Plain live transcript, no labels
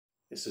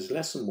This is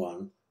lesson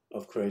 1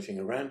 of creating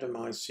a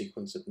randomized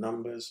sequence of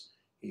numbers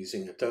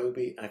using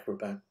Adobe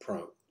Acrobat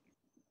Pro.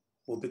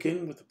 We'll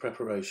begin with the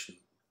preparation.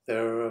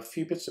 There are a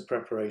few bits of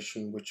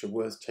preparation which are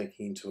worth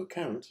taking into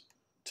account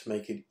to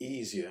make it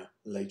easier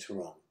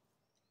later on.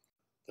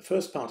 The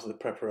first part of the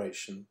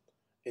preparation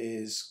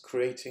is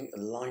creating a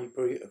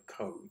library of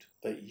code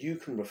that you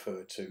can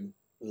refer to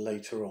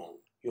later on.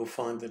 You'll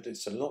find that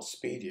it's a lot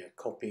speedier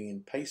copying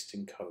and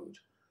pasting code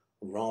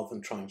rather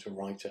than trying to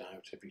write it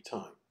out every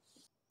time.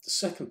 The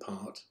second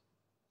part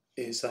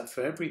is that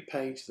for every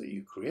page that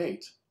you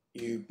create,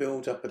 you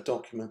build up a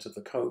document of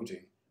the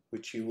coding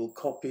which you will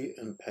copy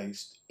and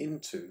paste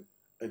into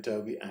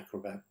Adobe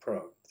Acrobat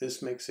Pro.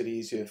 This makes it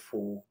easier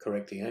for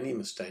correcting any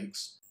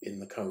mistakes in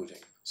the coding.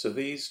 So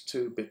these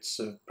two bits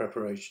of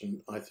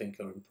preparation I think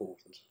are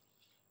important.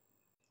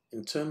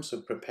 In terms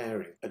of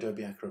preparing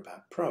Adobe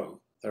Acrobat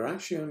Pro, there are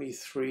actually only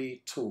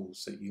 3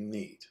 tools that you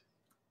need.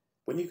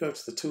 When you go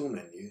to the tool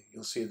menu,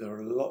 you'll see there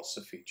are lots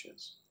of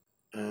features.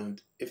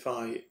 And if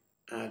I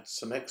add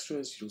some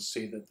extras, you'll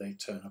see that they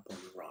turn up on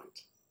the right.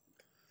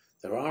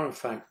 There are in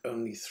fact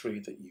only 3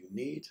 that you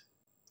need.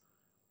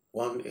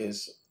 One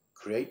is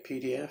Create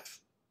PDF.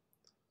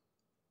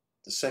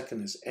 The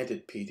second is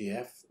Edit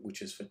PDF,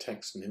 which is for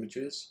text and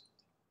images.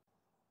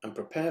 And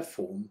Prepare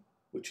Form,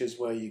 which is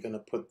where you're going to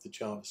put the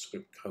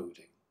JavaScript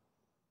coding.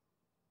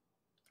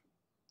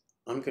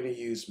 I'm going to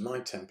use my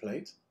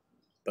template,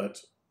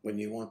 but when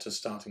you want to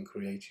start and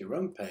create your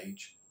own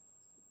page,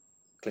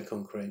 click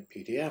on Create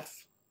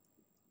PDF,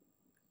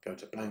 go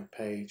to Blank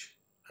Page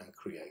and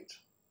Create.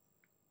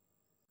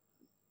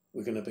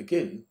 We're going to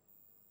begin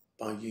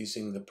by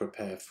using the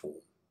Prepare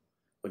form.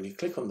 When you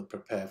click on the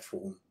Prepare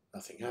form,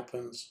 nothing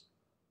happens.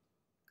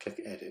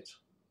 Click Edit.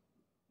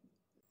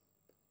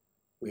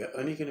 We are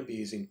only going to be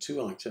using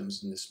 2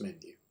 items in this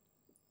menu.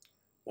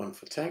 One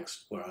for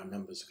text, where our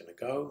numbers are going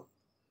to go,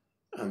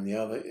 and the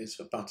other is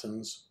for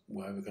buttons,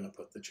 where we're going to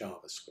put the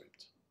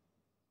JavaScript.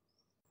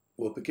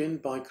 We'll begin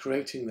by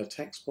creating the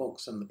text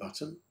box and the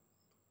button.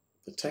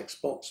 The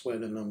text box where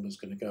the number is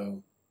going to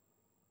go,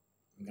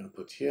 I'm going to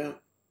put here,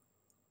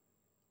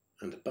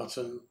 and a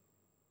button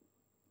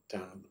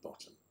down at the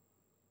bottom.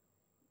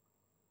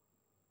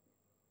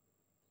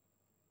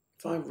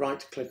 If I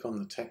right click on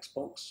the text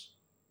box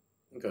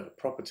and go to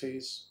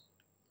Properties,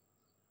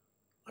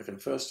 I can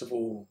first of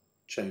all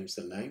change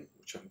the name,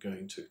 which I'm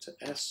going to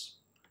S,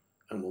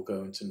 and we'll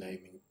go into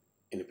naming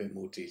in a bit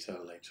more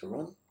detail later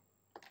on.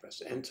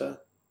 Press Enter.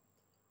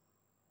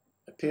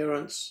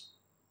 Appearance,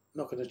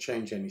 not going to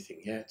change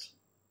anything yet.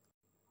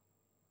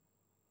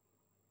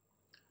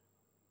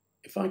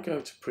 If I go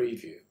to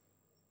Preview,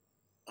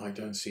 I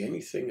don't see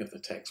anything of the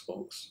text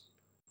box.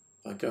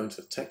 If I go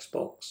into the text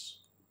box,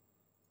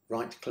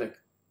 right click,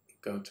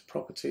 go to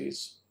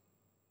Properties,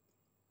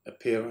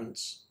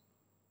 Appearance,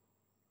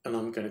 and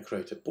I'm going to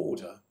create a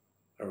border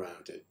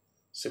around it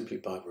simply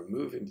by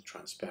removing the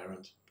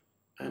transparent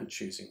and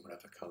choosing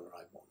whatever color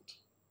I want.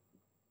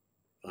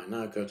 If I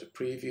now go to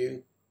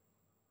Preview,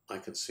 I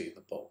can see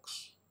the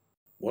box.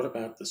 What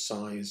about the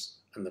size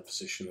and the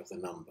position of the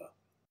number?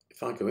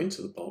 If I go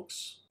into the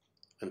box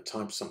and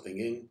type something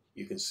in,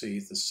 you can see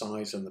the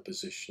size and the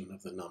position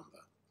of the number.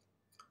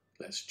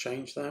 Let's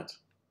change that.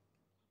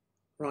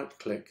 Right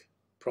click,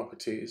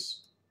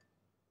 Properties.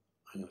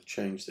 I'm going to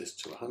change this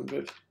to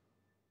 100.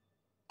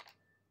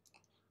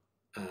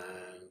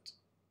 And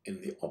in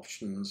the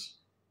options,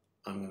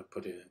 I'm going to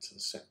put it into the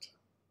center.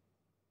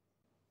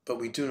 But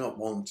we do not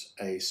want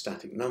a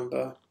static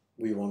number.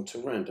 We want to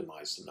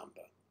randomize the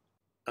number.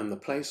 And the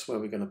place where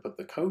we're going to put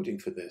the coding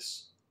for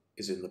this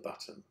is in the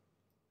button.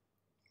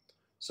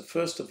 So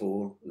first of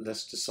all,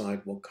 let's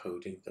decide what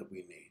coding that we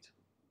need.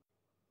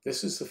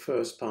 This is the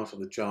first part of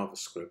the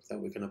JavaScript that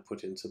we're going to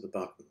put into the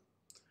button.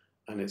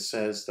 And it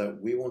says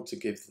that we want to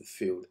give the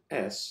field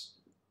S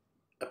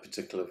a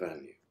particular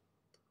value.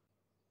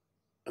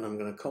 And I'm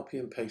going to copy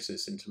and paste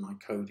this into my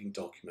coding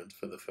document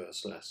for the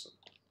first lesson.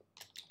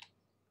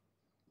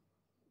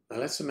 Now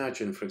let's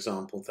imagine, for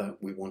example, that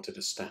we wanted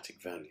a static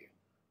value.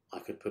 I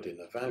could put in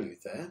a value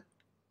there.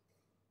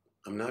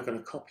 I'm now going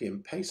to copy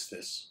and paste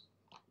this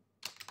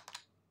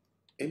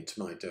into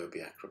my Adobe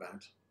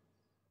Acrobat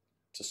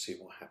to see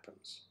what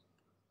happens.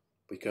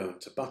 We go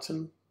into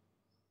Button,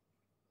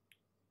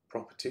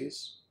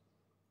 Properties,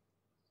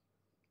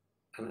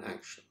 and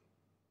Action.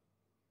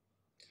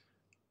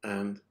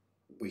 And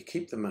we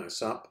keep the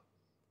mouse up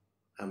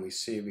and we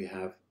see we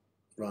have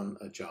run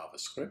a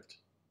JavaScript.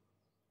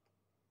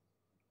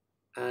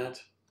 Add,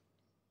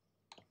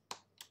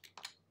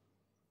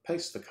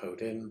 paste the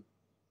code in,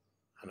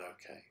 and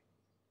OK.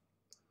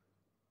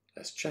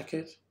 Let's check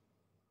it,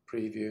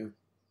 preview.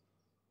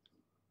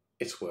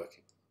 It's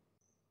working.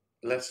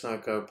 Let's now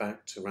go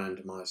back to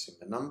randomizing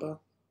the number.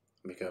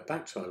 We go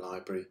back to our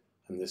library,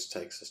 and this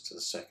takes us to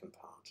the second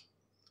part.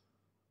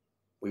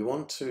 We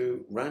want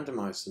to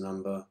randomize the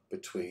number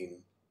between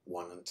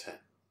 1 and 10.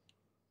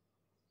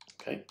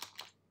 Okay,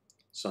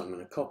 so I'm going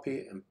to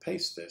copy and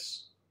paste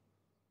this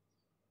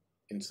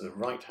into the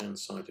right-hand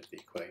side of the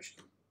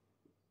equation.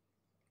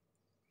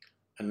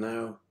 And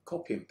now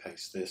copy and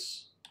paste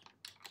this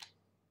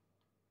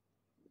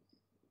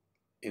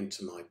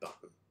into my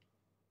button.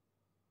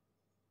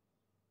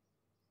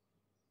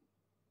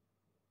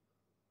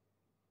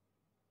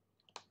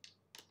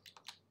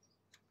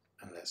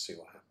 And let's see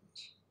what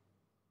happens.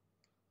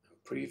 And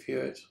preview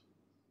it.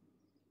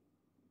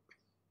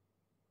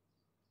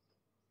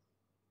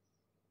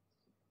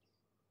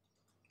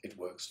 It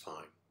works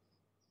fine.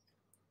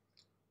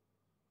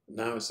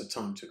 Now is the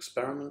time to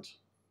experiment.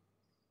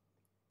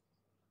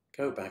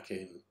 Go back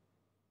in,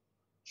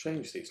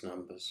 change these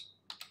numbers,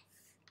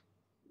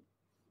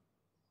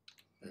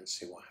 and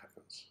see what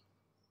happens.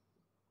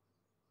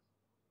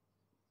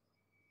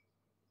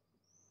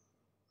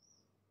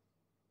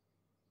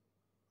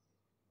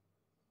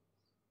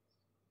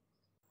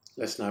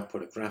 Let's now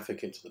put a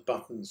graphic into the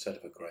button instead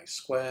of a grey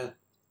square.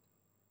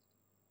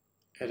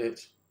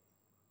 Edit,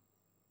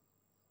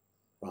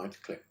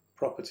 right-click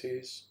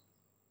Properties,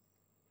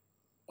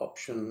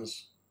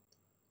 Options.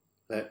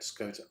 Let's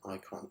go to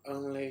Icon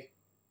Only,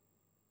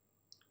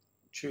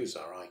 choose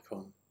our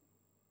icon,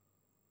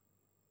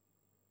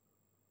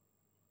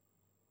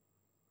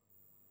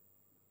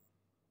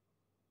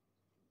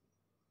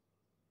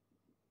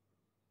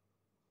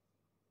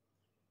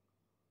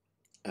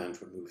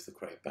 and remove the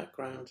grey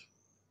background.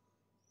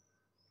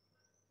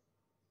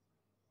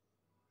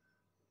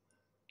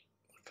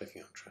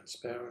 Clicking on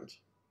Transparent.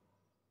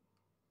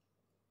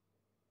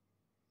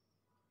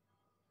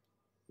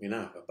 We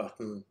now have a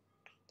button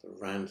that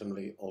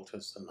randomly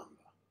alters the number.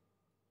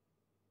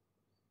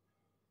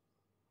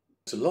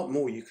 There's a lot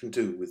more you can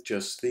do with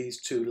just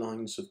these 2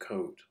 lines of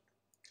code.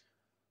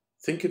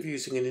 Think of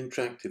using an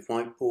interactive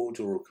whiteboard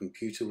or a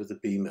computer with a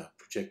beamer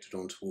projected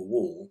onto a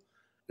wall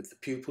with the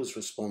pupils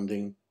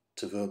responding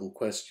to verbal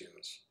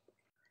questions.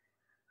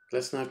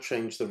 Let's now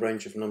change the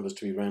range of numbers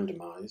to be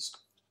randomized,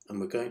 and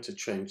we're going to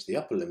change the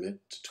upper limit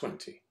to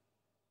 20.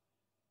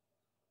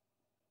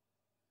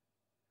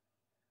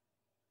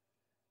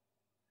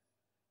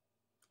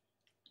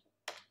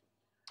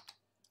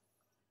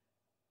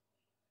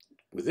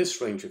 With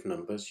this range of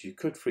numbers, you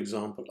could, for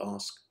example,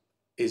 ask,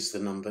 is the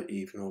number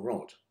even or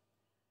odd?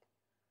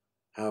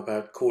 How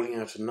about calling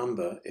out a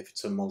number if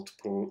it's a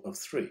multiple of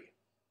 3?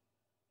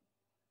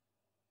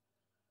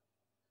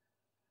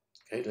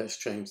 Okay, let's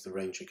change the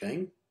range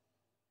again.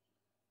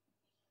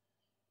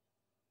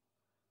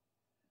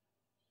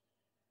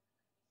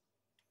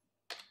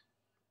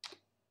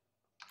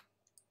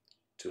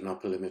 To an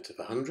upper limit of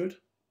 100.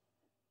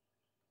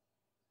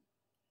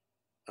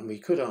 And we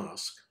could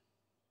ask,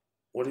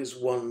 what is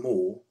 1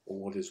 more or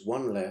what is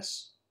 1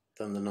 less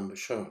than the number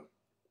shown?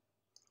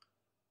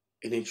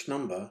 In each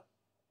number,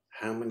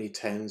 how many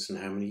tens and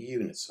how many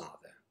units are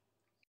there?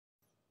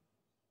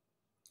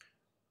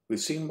 We've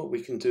seen what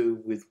we can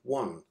do with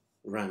 1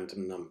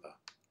 random number.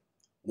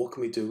 What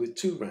can we do with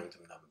 2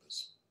 random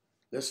numbers?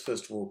 Let's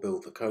first of all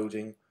build the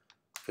coding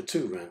for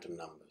 2 random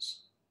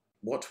numbers.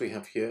 What we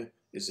have here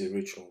is the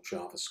original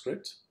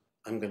JavaScript.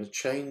 I'm going to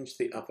change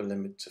the upper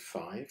limit to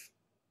 5.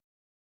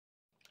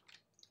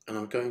 And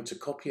I'm going to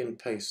copy and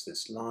paste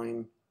this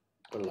line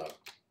below.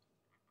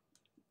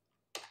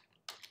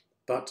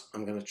 But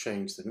I'm going to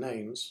change the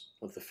names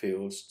of the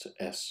fields to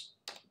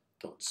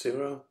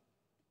s.0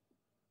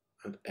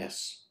 and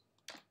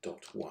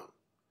s.1.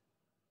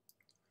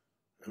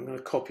 I'm going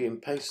to copy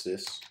and paste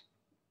this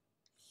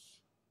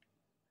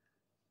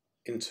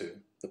into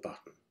the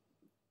button.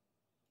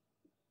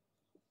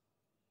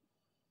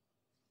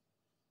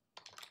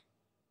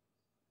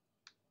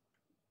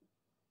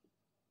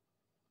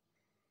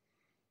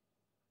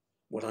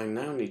 What I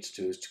now need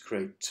to do is to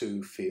create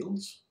 2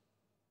 fields.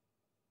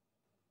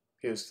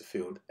 Here's the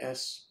field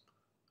S,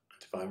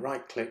 and if I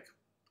right click,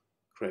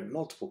 create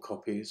multiple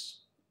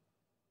copies,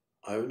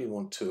 I only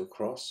want 2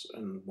 across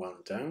and 1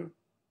 down.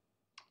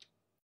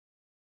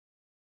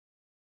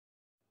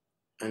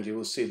 And you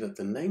will see that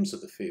the names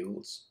of the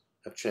fields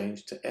have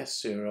changed to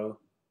S0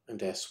 and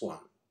S1.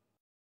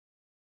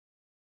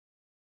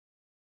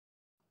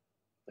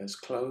 Let's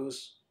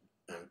close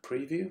and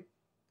preview.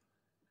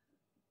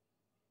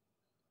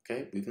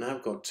 Okay, we've now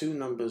got 2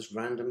 numbers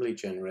randomly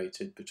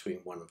generated between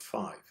 1 and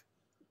 5.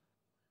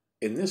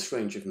 In this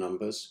range of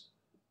numbers,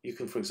 you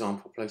can, for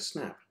example, play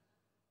snap.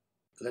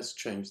 Let's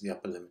change the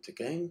upper limit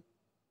again.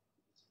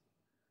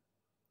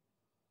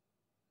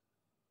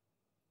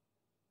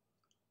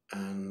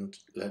 And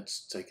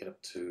let's take it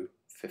up to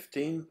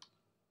 15.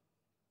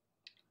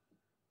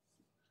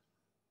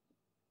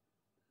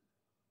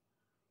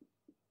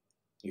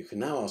 You can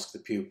now ask the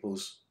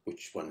pupils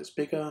which one is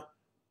bigger,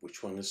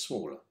 which one is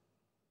smaller.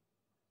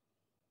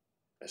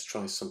 Let's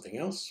try something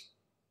else.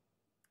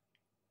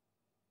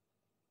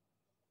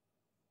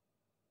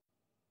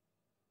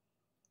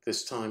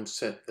 This time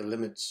set the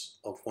limits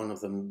of one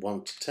of them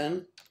 1 to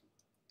 10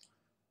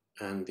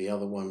 and the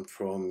other one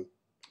from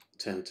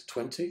 10 to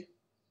 20.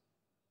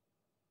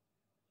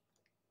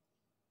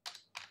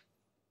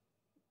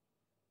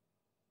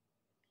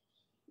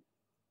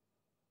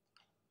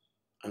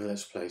 And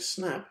let's play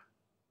snap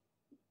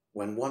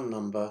when one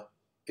number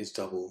is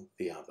double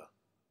the other.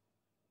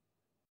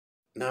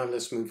 Now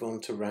let's move on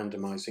to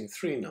randomizing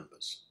three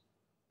numbers.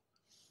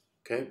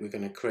 Okay, we're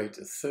going to create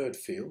a third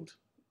field.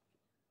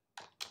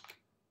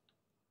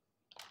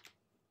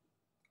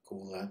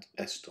 Call that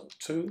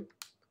s.2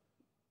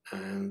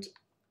 and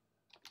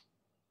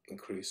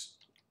increase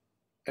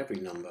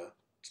every number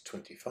to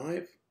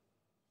 25.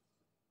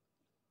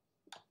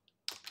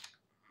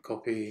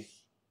 Copy.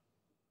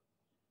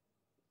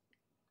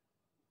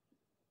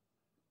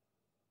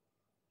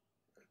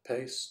 And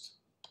paste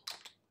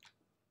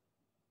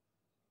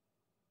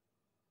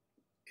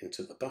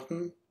into the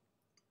button.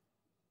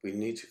 We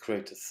need to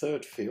create a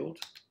third field,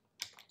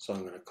 so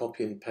I'm going to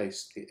copy and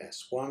paste the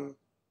S1,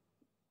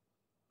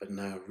 but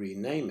now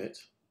rename it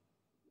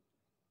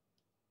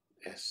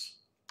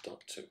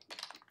S.2.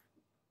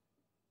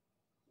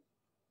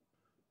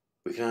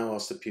 We can now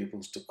ask the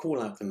pupils to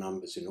call out the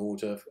numbers in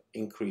order,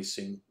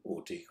 increasing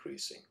or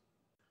decreasing.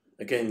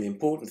 Again, the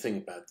important thing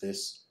about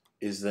this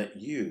is that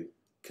you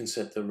can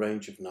set the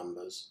range of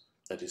numbers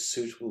that is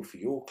suitable for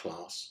your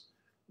class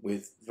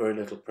with very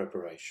little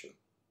preparation.